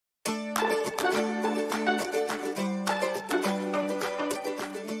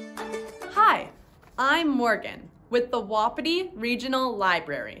I'm Morgan with the Wapiti Regional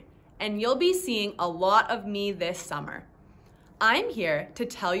Library, and you'll be seeing a lot of me this summer. I'm here to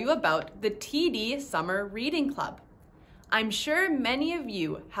tell you about the TD Summer Reading Club. I'm sure many of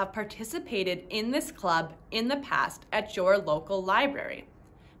you have participated in this club in the past at your local library.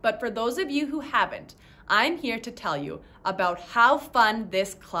 But for those of you who haven't, I'm here to tell you about how fun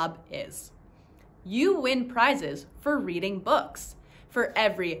this club is. You win prizes for reading books. For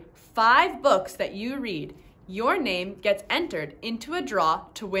every 5 books that you read, your name gets entered into a draw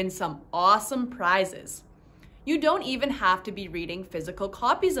to win some awesome prizes. You don't even have to be reading physical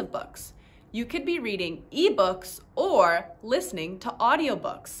copies of books. You could be reading ebooks or listening to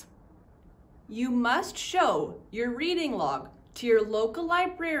audiobooks. You must show your reading log to your local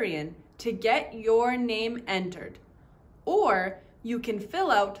librarian to get your name entered, or you can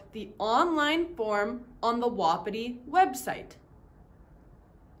fill out the online form on the Wapiti website.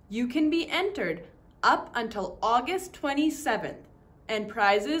 You can be entered up until August 27th, and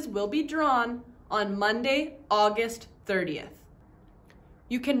prizes will be drawn on Monday, August 30th.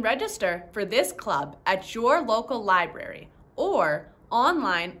 You can register for this club at your local library or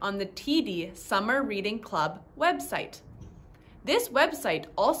online on the TD Summer Reading Club website. This website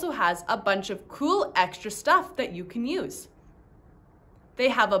also has a bunch of cool extra stuff that you can use. They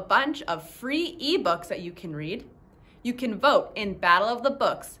have a bunch of free ebooks that you can read. You can vote in Battle of the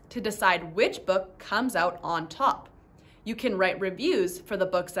Books to decide which book comes out on top. You can write reviews for the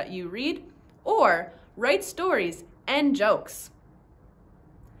books that you read or write stories and jokes.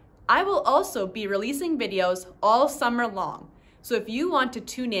 I will also be releasing videos all summer long, so if you want to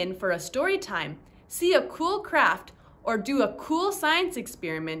tune in for a story time, see a cool craft, or do a cool science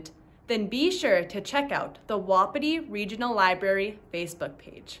experiment, then be sure to check out the Wapiti Regional Library Facebook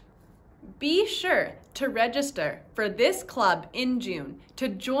page. Be sure to register for this club in June to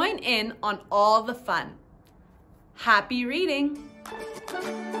join in on all the fun. Happy reading!